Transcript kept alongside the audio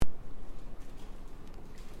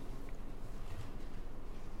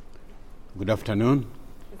Good afternoon.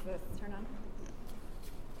 Is this turn on?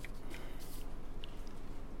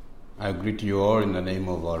 I greet you all in the name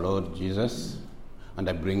of our Lord Jesus, and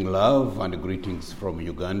I bring love and greetings from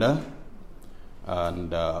Uganda,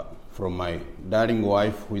 and from my darling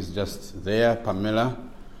wife who is just there, Pamela,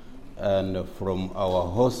 and from our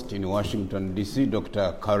host in Washington, D.C.,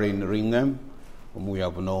 Dr. Karen Ringham, whom we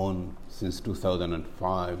have known since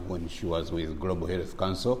 2005 when she was with Global Health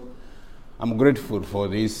Council. I'm grateful for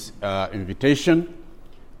this invitation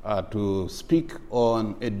to speak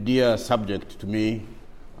on a dear subject to me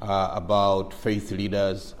about faith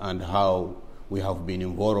leaders and how we have been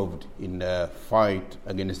involved in the fight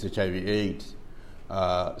against HIV/AIDS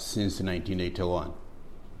since 1981.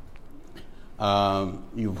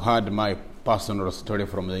 You've heard my personal story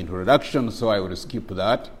from the introduction, so I will skip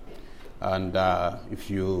that. And if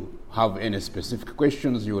you have any specific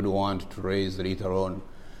questions you would want to raise later on,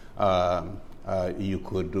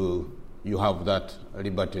 you have that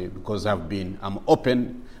liberty, because I'm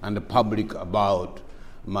open and public about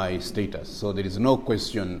my status. So there is no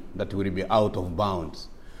question that will be out of bounds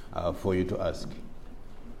for you to ask.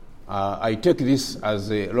 I take this,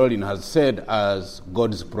 as Rolin has said, as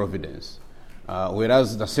God's providence.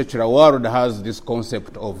 Whereas the secular world has this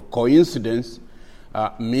concept of coincidence,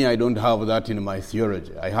 me, I don't have that in my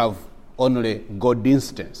theology. I have only God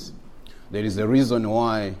instance. There is a reason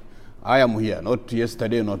why I am here, not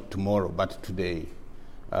yesterday, not tomorrow, but today.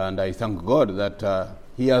 And I thank God that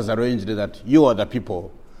He has arranged that you are the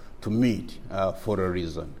people to meet for a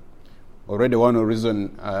reason. Already one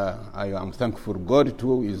reason I am thankful God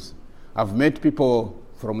to is I've met people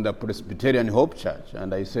from the Presbyterian Hope Church,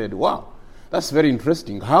 and I said, wow, that's very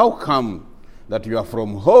interesting. How come that you are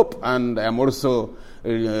from Hope, and I am also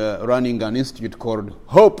running an institute called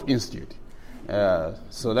Hope Institute?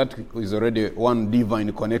 So that is already one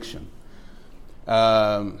divine connection.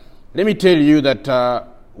 Let me tell you that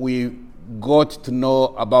we got to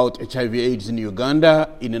know about HIV/AIDS in Uganda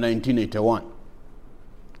in 1981.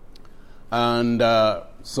 And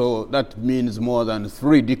so that means more than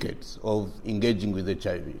 3 decades of engaging with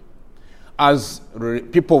HIV. As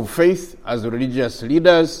people of faith, as religious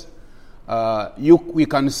leaders, we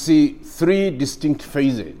can see 3 distinct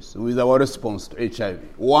phases with our response to HIV.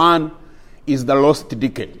 One is the lost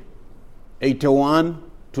decade, 81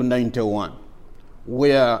 to 91,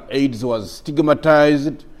 where AIDS was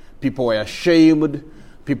stigmatized, people were shamed,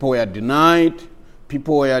 people were denied,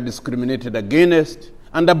 people were discriminated against,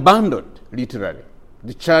 and abandoned, literally.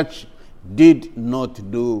 The church did not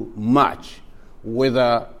do much,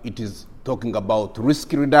 whether it is talking about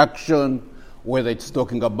risk reduction, whether it's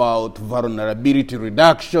talking about vulnerability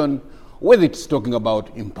reduction, whether it's talking about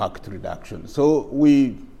impact reduction. So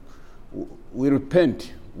we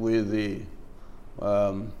repent with a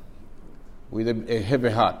heavy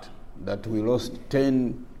heart that we lost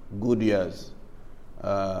 10 good years.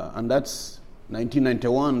 And that's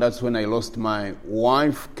 1991, that's when I lost my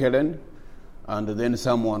wife, Karen, and then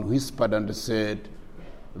someone whispered and said,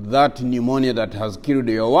 that pneumonia that has killed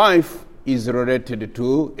your wife is related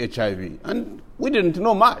to HIV. And we didn't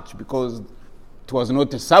know much because it was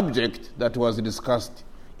not a subject that was discussed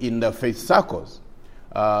in the faith circles.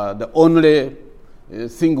 The only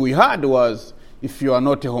thing we had was, if you are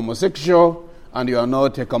not a homosexual and you are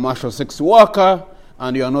not a commercial sex worker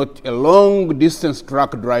and you are not a long-distance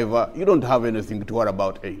truck driver, you don't have anything to worry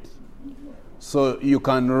about AIDS. So you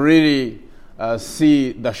can really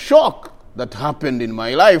see the shock that happened in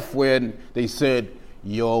my life when they said,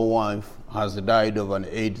 your wife has died of an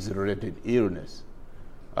AIDS-related illness.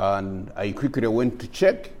 And I quickly went to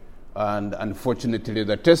check, and unfortunately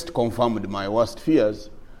the test confirmed my worst fears.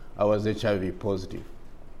 I was HIV positive.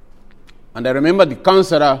 And I remember the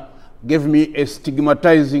counselor gave me a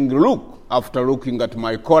stigmatizing look after looking at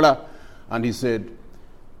my collar, and he said,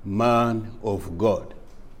 man of God,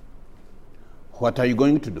 what are you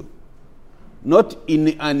going to do? Not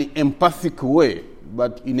in an empathic way,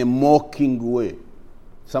 but in a mocking way.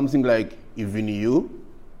 Something like, even you,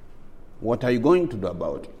 what are you going to do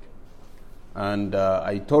about it? And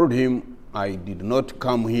I told him I did not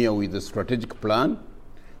come here with a strategic plan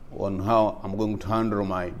on how I'm going to handle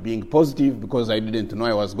my being positive, because I didn't know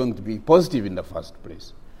I was going to be positive in the first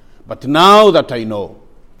place. But now that I know,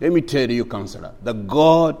 let me tell you, counselor, the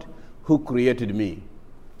God who created me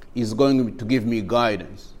is going to give me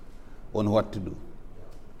guidance on what to do.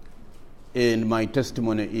 And my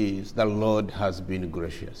testimony is the Lord has been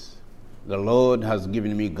gracious. The Lord has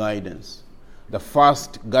given me guidance. The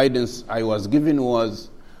first guidance I was given was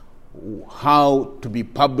how to be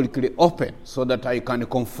publicly open so that I can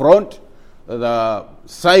confront the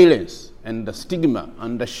silence and the stigma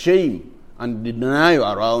and the shame and the denial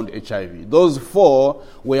around HIV. Those 4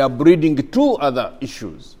 were breeding 2 other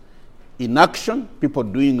issues. Inaction, people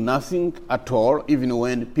doing nothing at all, even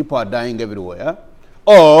when people are dying everywhere,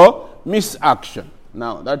 or misaction.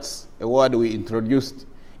 Now, that's a word we introduced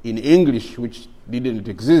in English which didn't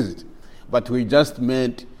exist, but we just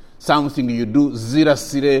meant something you do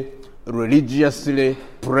zealously, religiously,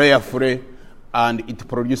 prayerfully, and it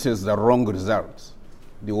produces the wrong results,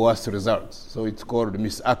 the worst results. So it's called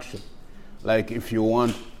misaction. Like if you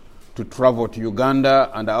want to travel to Uganda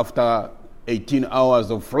and after 18 hours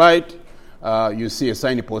of flight, you see a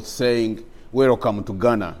signpost saying, "Welcome to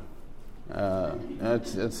Ghana."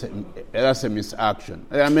 That's a misaction.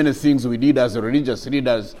 There are many things we did as religious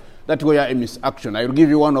leaders that were a misaction. I will give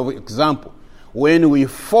you one example. When we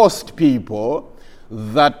forced people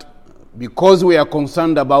that because we are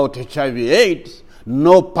concerned about HIV/AIDS,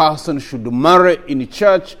 no person should marry in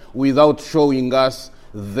church without showing us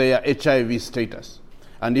their HIV status.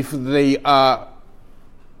 And if they are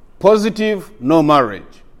positive, no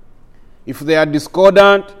marriage. If they are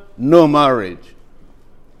discordant, no marriage.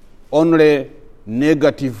 Only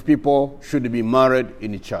negative people should be married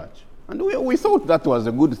in church. And we thought that was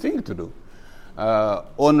a good thing to do.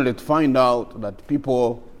 Only to find out that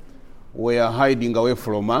people were hiding away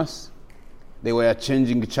from us. They were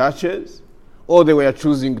changing churches, or they were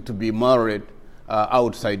choosing to be married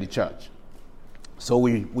outside the church. So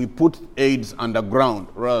we put AIDS underground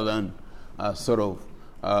rather than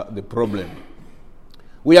the problem.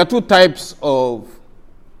 We are 2 types of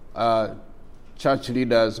church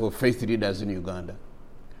leaders or faith leaders in Uganda.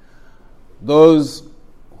 Those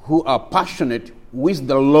who are passionate with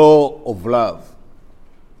the law of love.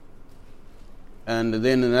 And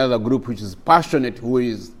then another group which is passionate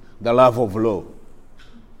with the love of law.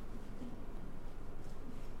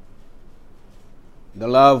 The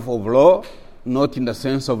love of law, not in the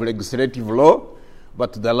sense of legislative law,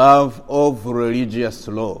 but the love of religious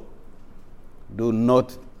law. Do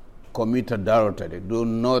not commit adultery. Do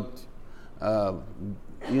not,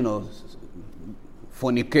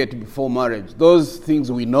 fornicate before marriage. Those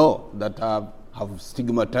things we know that have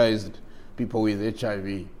stigmatized people with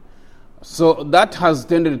HIV. So that has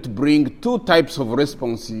tended to bring 2 types of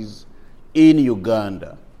responses in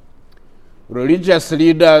Uganda. Religious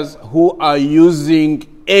leaders who are using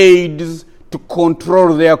AIDS to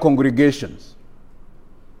control their congregations,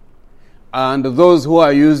 and those who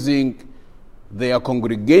are using their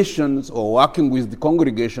congregations or working with the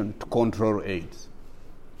congregation to control AIDS.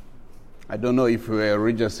 I don't know if you were a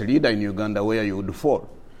religious leader in Uganda where you would fall.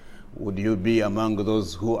 Would you be among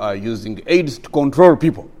those who are using AIDS to control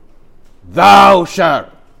people? Thou shalt.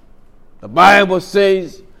 The Bible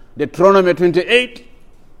says, Deuteronomy 28,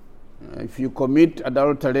 if you commit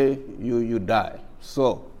adultery, you die.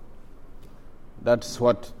 So, that's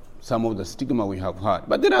what some of the stigma we have had.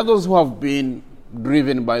 But there are those who have been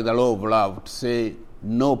driven by the law of love to say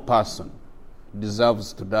no person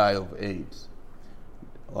deserves to die of AIDS.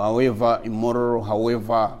 However immoral,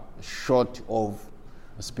 however short of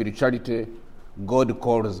spirituality, God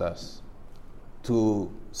calls us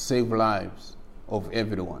to save lives of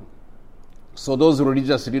everyone. So those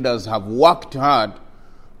religious leaders have worked hard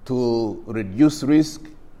to reduce risk,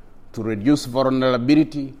 to reduce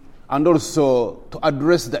vulnerability, and also to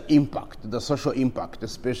address the impact, the social impact,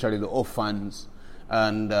 especially the orphans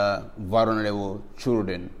and vulnerable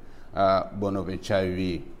children born of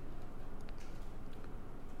HIV.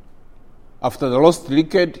 After the lost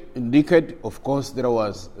decade, of course, there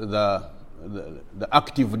was the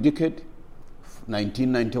active decade,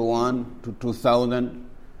 1991 to 2000,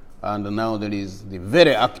 and now there is the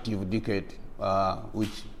very active decade,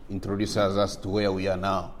 which introduces us to where we are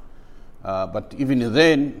now. But even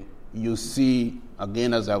then, you see,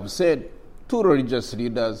 again, as I've said, 2 religious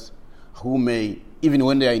leaders who may, even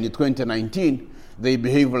when they are in 2019, they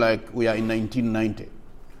behave like we are in 1990.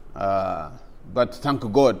 But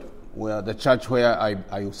thank God, the church where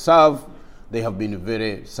I serve, they have been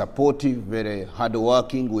very supportive, very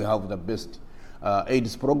hardworking. We have the best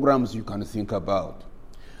AIDS programs you can think about.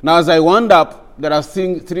 Now, as I wound up, there are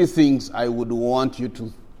 3 things I would want you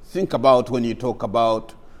to think about when you talk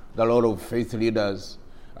about the role of faith leaders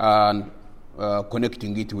and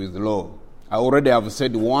connecting it with law. I already have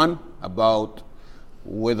said one about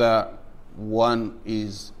whether one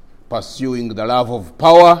is pursuing the love of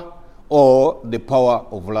power or the power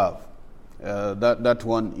of love. That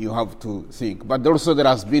one you have to think. But also there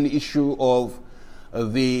has been issue of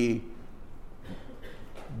the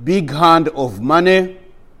big hand of money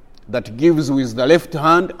that gives with the left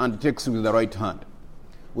hand and takes with the right hand.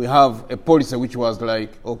 We have a policy which was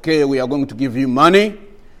like, okay, we are going to give you money,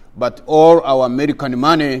 but all our American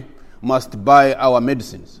money must buy our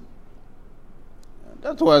medicines.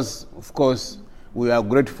 That was, of course, we are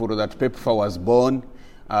grateful that PEPFAR was born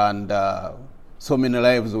and so many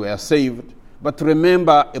lives were saved. But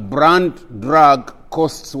remember, a brand drug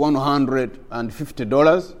costs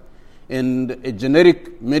 $150 and a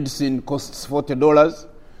generic medicine costs $40.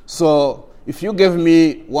 So if you gave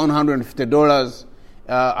me $150,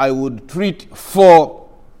 I would treat 4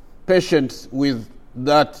 patients with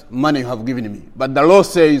that money you have given me. But the law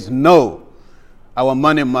says, no, our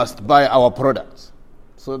money must buy our products.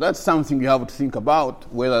 So that's something you have to think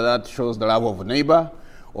about, whether that shows the love of a neighbor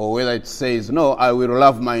or whether it says, no, I will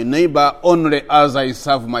love my neighbor only as I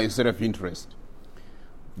serve my self-interest.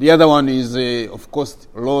 The other one is, of course,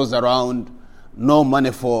 laws around no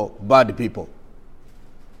money for bad people.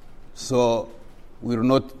 So we will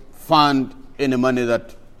not fund any money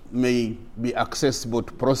that may be accessible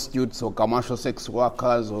to prostitutes or commercial sex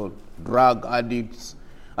workers or drug addicts.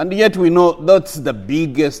 And yet we know that's the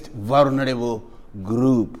biggest vulnerable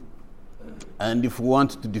group. And if we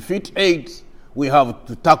want to defeat AIDS, we have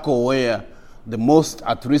to tackle where the most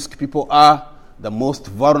at-risk people are, the most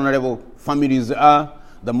vulnerable families are,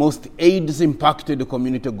 the most AIDS-impacted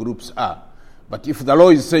community groups are. But if the law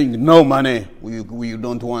is saying no money, we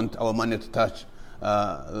don't want our money to touch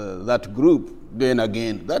that group, then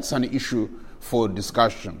again, that's an issue for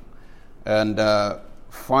discussion. And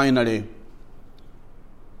finally,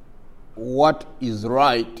 what is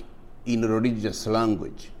right in religious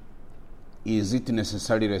language? Is it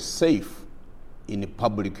necessarily safe in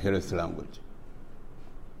public health language?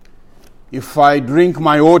 If I drink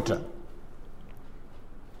my water,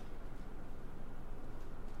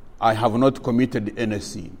 I have not committed any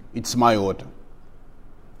sin. It's my water.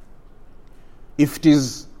 If it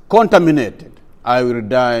is contaminated, I will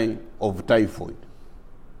die of typhoid.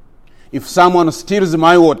 If someone steals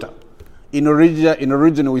my water, in a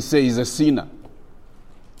region we say he's a sinner.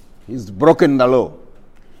 He's broken the law.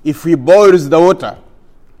 If he boils the water,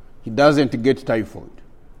 he doesn't get typhoid.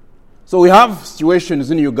 So we have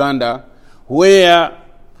situations in Uganda where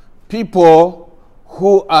people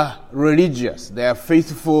who are religious, they are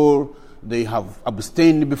faithful, they have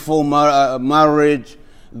abstained before marriage,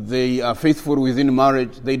 they are faithful within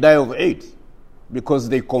marriage, they die of AIDS because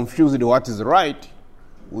they confused what is right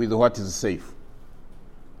with what is safe.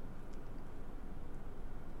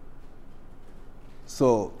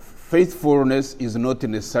 So faithfulness is not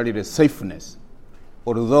necessarily safeness.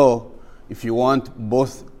 Although, if you want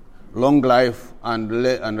both long life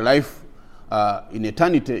and life in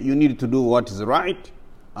eternity, you need to do what is right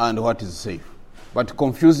and what is safe. But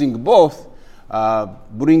confusing both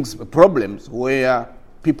brings problems where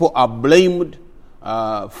people are blamed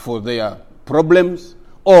for their problems,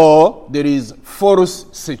 or there is false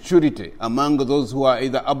security among those who are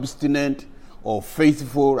either abstinent or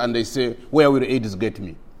faithful, and they say, where will AIDS get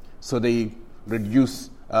me? So they reduce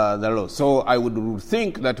the law. So I would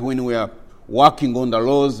think that when we are working on the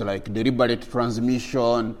laws like deliberate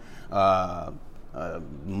transmission,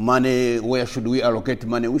 money, where should we allocate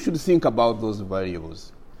money, we should think about those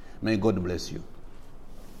variables. May God bless you.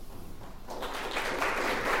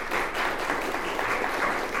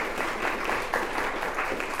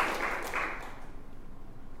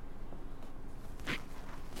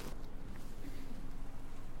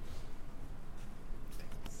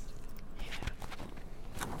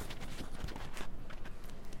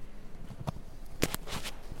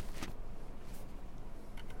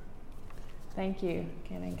 Thank you,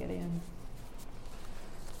 Ken and Gideon.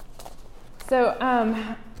 So,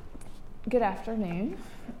 good afternoon.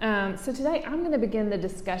 So today I'm going to begin the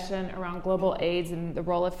discussion around global AIDS and the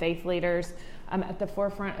role of faith leaders at the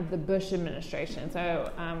forefront of the Bush administration.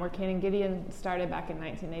 So where Ken and Gideon started back in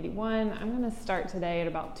 1981, I'm going to start today at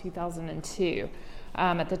about 2002,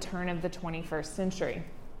 at the turn of the 21st century.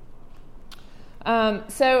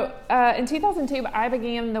 So in 2002, I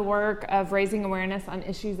began the work of raising awareness on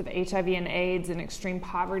issues of HIV and AIDS and extreme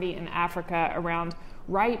poverty in Africa around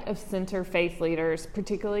right-of-center faith leaders,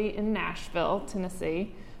 particularly in Nashville,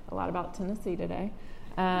 Tennessee. A lot about Tennessee today.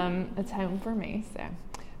 It's home for me.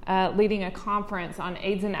 So, leading a conference on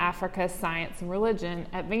AIDS in Africa, Science and Religion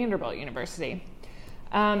at Vanderbilt University.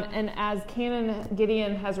 And as Canon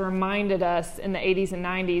Gideon has reminded us in the 80s and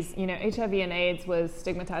 90s, you know, HIV and AIDS was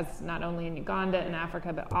stigmatized not only in Uganda and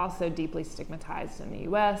Africa, but also deeply stigmatized in the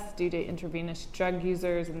U.S. due to intravenous drug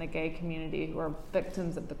users and the gay community who were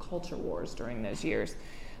victims of the culture wars during those years.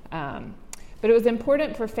 But it was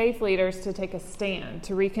important for faith leaders to take a stand,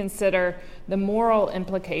 to reconsider the moral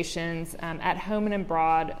implications at home and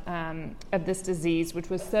abroad of this disease,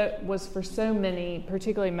 which was for so many,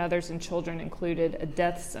 particularly mothers and children included, a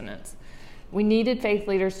death sentence. We needed faith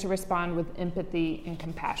leaders to respond with empathy and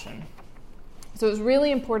compassion. So it was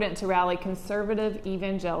really important to rally conservative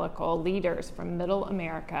evangelical leaders from Middle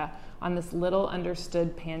America on this little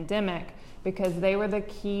understood pandemic because they were the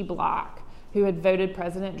key bloc who had voted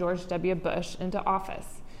President George W. Bush into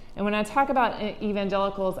office. And when I talk about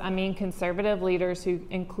evangelicals, I mean conservative leaders who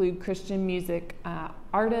include Christian music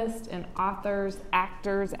artists and authors,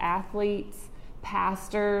 actors, athletes,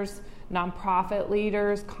 pastors, nonprofit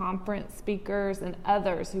leaders, conference speakers, and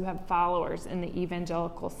others who have followers in the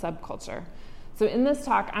evangelical subculture. So in this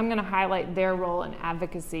talk, I'm going to highlight their role in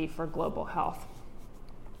advocacy for global health.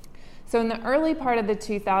 So in the early part of the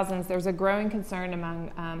 2000s, there was a growing concern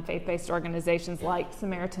among faith-based organizations like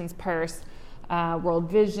Samaritan's Purse, World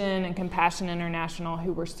Vision, and Compassion International,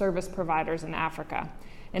 who were service providers in Africa.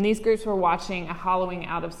 And these groups were watching a hollowing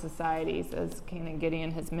out of societies, as Kanan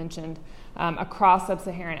Gideon has mentioned, across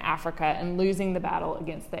sub-Saharan Africa and losing the battle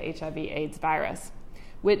against the HIV/AIDS virus.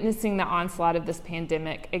 Witnessing the onslaught of this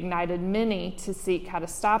pandemic ignited many to seek how to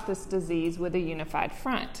stop this disease with a unified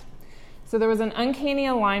front. So there was an uncanny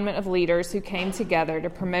alignment of leaders who came together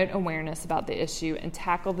to promote awareness about the issue and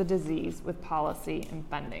tackle the disease with policy and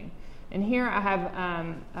funding. And here I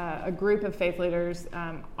have a group of faith leaders,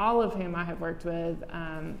 all of whom I have worked with.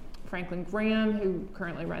 Franklin Graham, who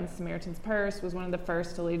currently runs Samaritan's Purse, was one of the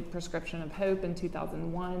first to lead Prescription of Hope in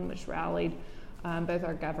 2001, which rallied both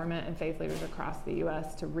our government and faith leaders across the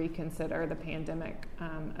U.S. to reconsider the pandemic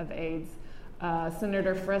of AIDS.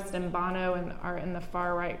 Senator Frist and Bono are in the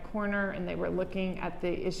far right corner, and they were looking at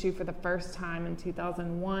the issue for the first time in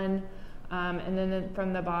 2001. And then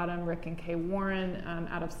from the bottom, Rick and Kay Warren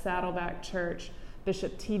out of Saddleback Church,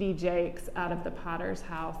 Bishop T.D. Jakes out of the Potter's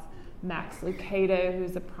House, Max Lucado,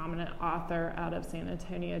 who's a prominent author out of San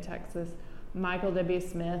Antonio, Texas, Michael W.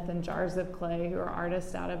 Smith and Jars of Clay, who are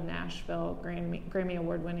artists out of Nashville, Grammy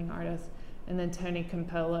Award-winning artists, and then Tony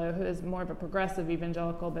Campolo, who is more of a progressive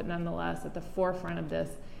evangelical, but nonetheless at the forefront of this,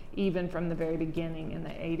 even from the very beginning in the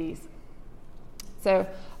 80s. So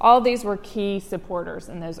all of these were key supporters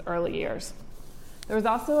in those early years. There was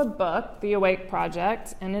also a book, The Awake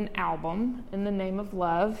Project, and an album, In the Name of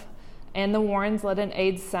Love, and the Warrens led an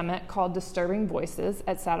AIDS summit called Disturbing Voices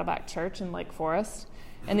at Saddleback Church in Lake Forest.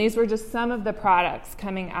 And these were just some of the products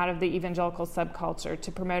coming out of the evangelical subculture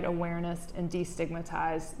to promote awareness and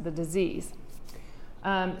destigmatize the disease.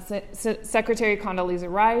 Secretary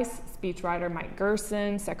Condoleezza Rice, speechwriter Mike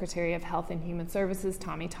Gerson, Secretary of Health and Human Services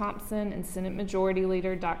Tommy Thompson, and Senate Majority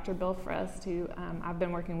Leader Dr. Bill Frist, who I've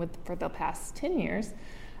been working with for the past 10 years,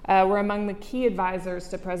 were among the key advisors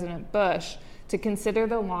to President Bush to consider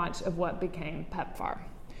the launch of what became PEPFAR,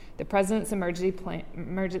 the President's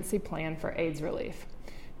Emergency Plan for AIDS Relief.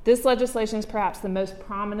 This legislation is perhaps the most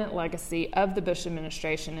prominent legacy of the Bush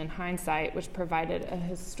administration in hindsight, which provided a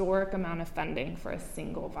historic amount of funding for a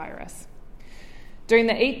single virus. During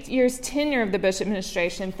the 8 years tenure of the Bush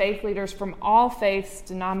administration, faith leaders from all faiths,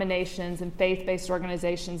 denominations, and faith-based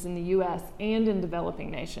organizations in the U.S. and in developing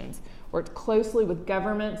nations worked closely with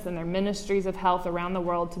governments and their ministries of health around the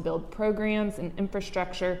world to build programs and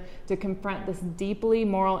infrastructure to confront this deeply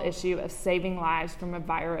moral issue of saving lives from a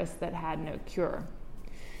virus that had no cure.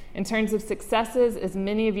 In terms of successes, as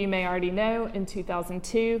many of you may already know, in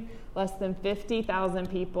 2002, less than 50,000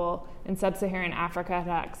 people in sub-Saharan Africa had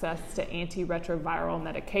access to antiretroviral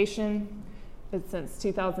medication. But since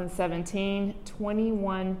 2017,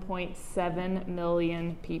 21.7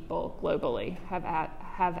 million people globally have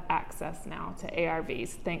access now to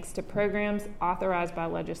ARVs, thanks to programs authorized by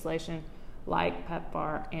legislation like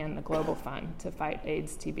PEPFAR and the Global Fund to fight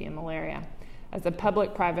AIDS, TB, and malaria as a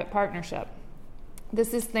public-private partnership.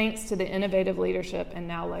 This is thanks to the innovative leadership and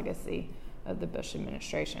now legacy of the Bush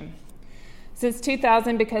administration. Since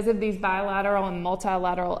 2000, because of these bilateral and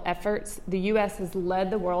multilateral efforts, the U.S. has led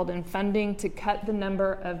the world in funding to cut the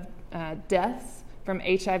number of deaths from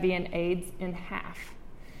HIV and AIDS in half.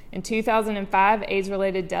 In 2005,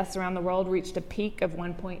 AIDS-related deaths around the world reached a peak of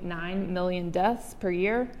 1.9 million deaths per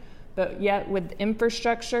year, but yet with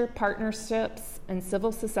infrastructure, partnerships, and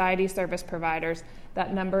civil society service providers,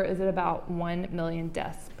 that number is at about 1 million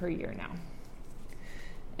deaths per year now.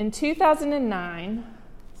 In 2009,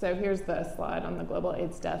 so here's the slide on the global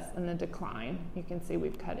AIDS deaths and the decline. You can see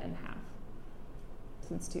we've cut in half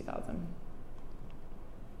since 2000.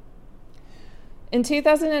 In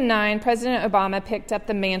 2009, President Obama picked up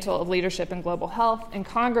the mantle of leadership in global health, and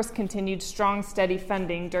Congress continued strong, steady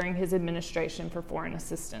funding during his administration for foreign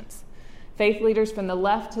assistance. Faith leaders from the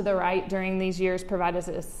left to the right during these years provided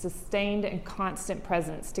a sustained and constant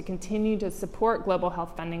presence to continue to support global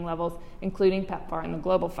health funding levels, including PEPFAR and the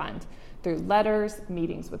Global Fund, through letters,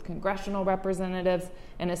 meetings with congressional representatives,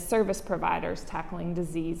 and as service providers tackling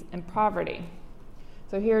disease and poverty.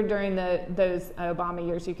 So here during those Obama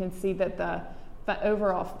years, you can see that the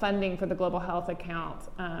overall funding for the global health account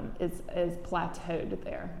is plateaued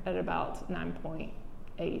there at about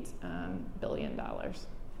 $9.8 billion.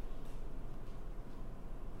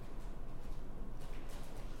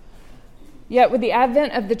 Yet with the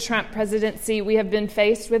advent of the Trump presidency, we have been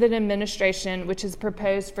faced with an administration which has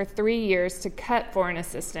proposed for 3 years to cut foreign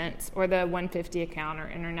assistance, or the 150 account or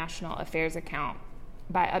international affairs account,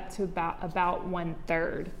 by up to about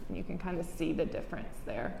 1/3. And you can kind of see the difference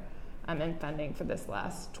there in funding for this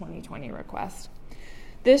last 2020 request.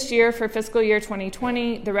 This year, for fiscal year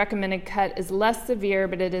 2020, the recommended cut is less severe,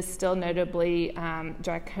 but it is still notably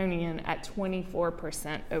draconian at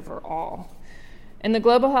 24% overall. In the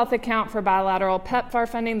Global Health Account for bilateral PEPFAR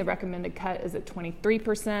funding, the recommended cut is at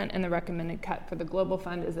 23%, and the recommended cut for the Global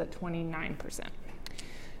Fund is at 29%.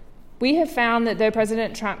 We have found that though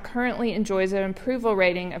President Trump currently enjoys an approval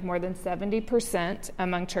rating of more than 70%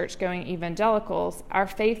 among church-going evangelicals, our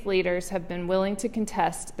faith leaders have been willing to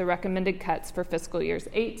contest the recommended cuts for fiscal years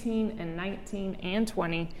 18 and 19 and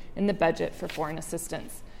 20 in the budget for foreign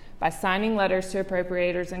assistance by signing letters to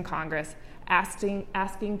appropriators in Congress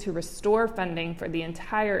asking to restore funding for the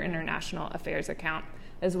entire international affairs account,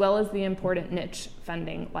 as well as the important niche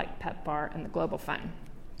funding like PEPFAR and the Global Fund.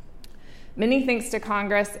 Many thanks to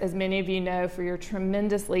Congress, as many of you know, for your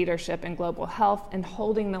tremendous leadership in global health and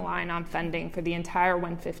holding the line on funding for the entire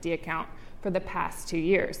 150 account for the past 2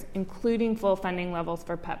 years, including full funding levels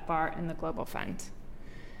for PEPFAR and the Global Fund.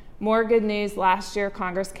 More good news, last year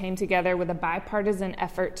Congress came together with a bipartisan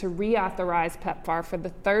effort to reauthorize PEPFAR for the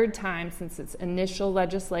third time since its initial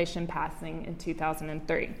legislation passing in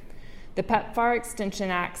 2003. The PEPFAR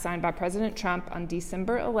Extension Act, signed by President Trump on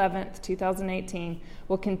December 11, 2018,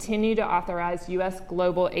 will continue to authorize U.S.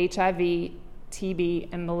 global HIV, TB,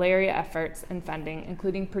 and malaria efforts and funding,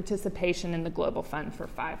 including participation in the Global Fund for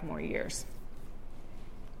 5 more years.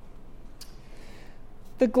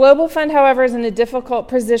 The Global Fund, however, is in a difficult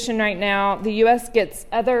position right now. The U.S. gets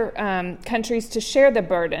other countries to share the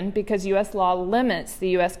burden because U.S. law limits the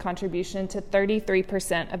U.S. contribution to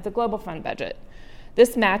 33% of the Global Fund budget.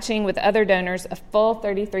 This matching with other donors, a full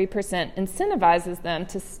 33%, incentivizes them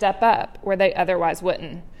to step up where they otherwise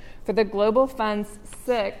wouldn't. For the Global Fund's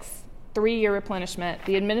 6th 3-year replenishment,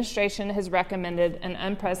 the administration has recommended an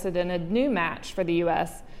unprecedented new match for the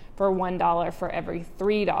U.S. for $1 for every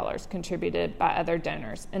 $3 contributed by other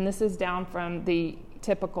donors. And this is down from the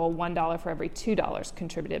typical $1 for every $2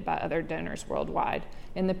 contributed by other donors worldwide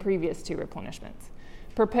in the previous 2 replenishments,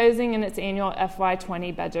 proposing in its annual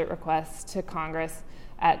FY20 budget request to Congress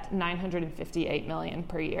at $958 million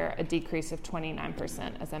per year, a decrease of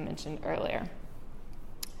 29%, as I mentioned earlier.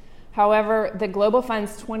 However, the Global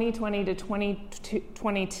Fund's 2020 to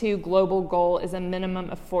 2022 global goal is a minimum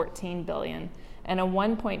of $14 billion, and a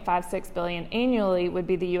 $1.56 billion annually would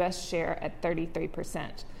be the U.S. share at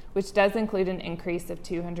 33%, which does include an increase of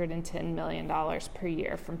 $210 million per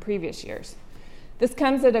year from previous years. This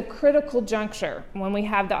comes at a critical juncture when we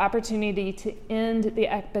have the opportunity to end the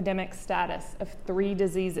epidemic status of 3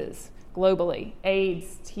 diseases globally,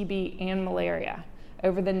 AIDS, TB, and malaria,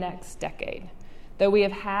 over the next decade. Though we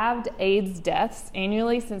have halved AIDS deaths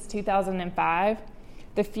annually since 2005,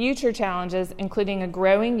 the future challenges, including a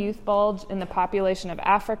growing youth bulge in the population of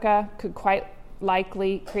Africa, could quite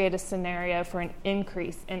likely create a scenario for an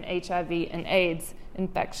increase in HIV and AIDS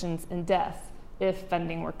infections and deaths if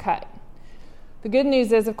funding were cut. The good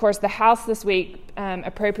news is, of course, the House this week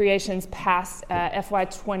appropriations passed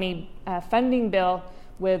FY20 funding bill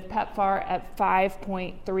with PEPFAR at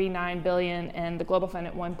 $5.39 billion and the Global Fund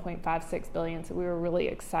at $1.56 billion. So we were really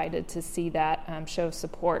excited to see that show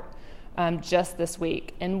support just this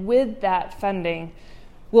week. And with that funding,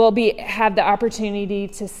 we'll have the opportunity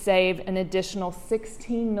to save an additional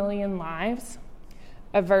 16 million lives,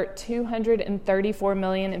 avert 234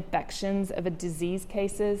 million infections of disease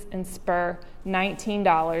cases, and spur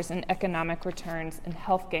 $19 in economic returns and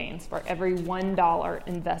health gains for every $1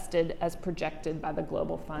 invested as projected by the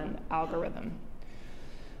Global Fund algorithm.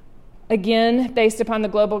 Again, based upon the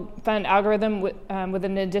Global Fund algorithm, with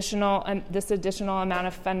an additional this additional amount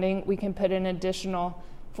of funding, we can put an additional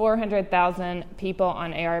 400,000 people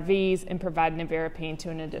on ARVs and provide nevirapine to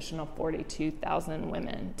an additional 42,000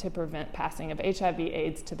 women to prevent passing of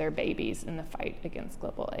HIV/AIDS to their babies in the fight against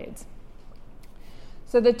global AIDS.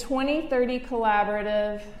 So the 2030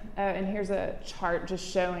 Collaborative, and here's a chart just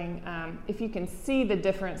showing, if you can see the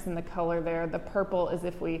difference in the color there, the purple is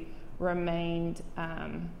if we remained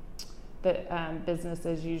business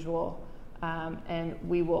as usual, and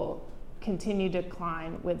we will continue to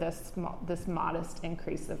decline with this modest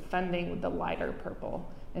increase of funding with the lighter purple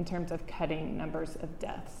in terms of cutting numbers of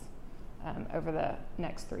deaths over the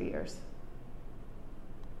next 3 years.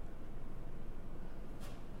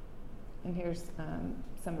 And here's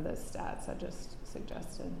some of those stats I just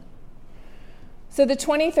suggested. So the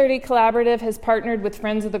 2030 Collaborative has partnered with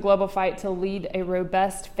Friends of the Global Fight to lead a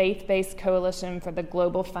robust faith-based coalition for the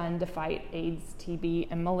Global Fund to fight AIDS, TB,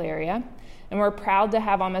 and malaria. And we're proud to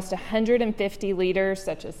have almost 150 leaders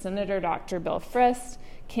such as Senator Dr. Bill Frist,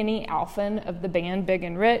 Kenny Alphen of the band Big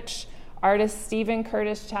and Rich, artists Stephen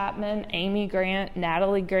Curtis Chapman, Amy Grant,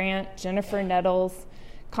 Natalie Grant, Jennifer Nettles,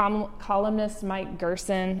 columnist Mike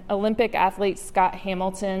Gerson, Olympic athlete Scott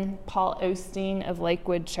Hamilton, Paul Osteen of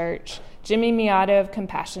Lakewood Church, Jimmy Miato of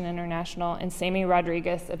Compassion International, and Sammy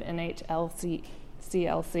Rodriguez of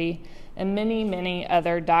NHLCLC, and many, many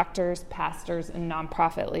other doctors, pastors, and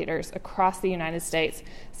nonprofit leaders across the United States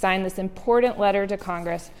signed this important letter to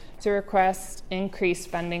Congress to request increased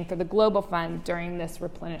funding for the Global Fund during this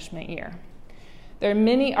replenishment year. There are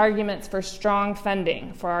many arguments for strong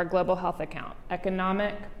funding for our global health account: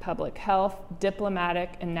 economic, public health,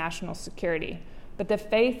 diplomatic, and national security. But the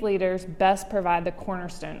faith leaders best provide the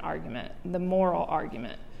cornerstone argument, the moral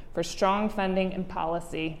argument, for strong funding and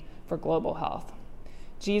policy for global health.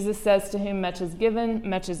 Jesus says, "To whom much is given,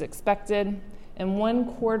 much is expected," and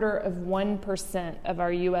 0.25% of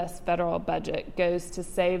our U.S. federal budget goes to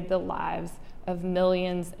save the lives of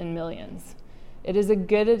millions and millions. It is a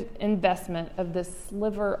good investment of this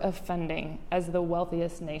sliver of funding as the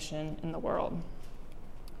wealthiest nation in the world.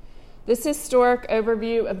 This historic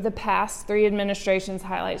overview of the past 3 administrations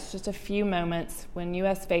highlights just a few moments when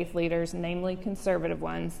U.S. faith leaders, namely conservative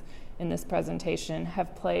ones in this presentation,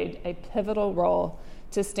 have played a pivotal role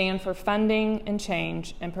to stand for funding and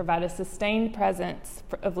change and provide a sustained presence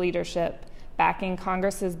of leadership backing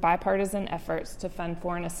Congress's bipartisan efforts to fund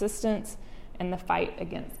foreign assistance and the fight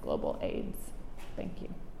against global AIDS. Thank you.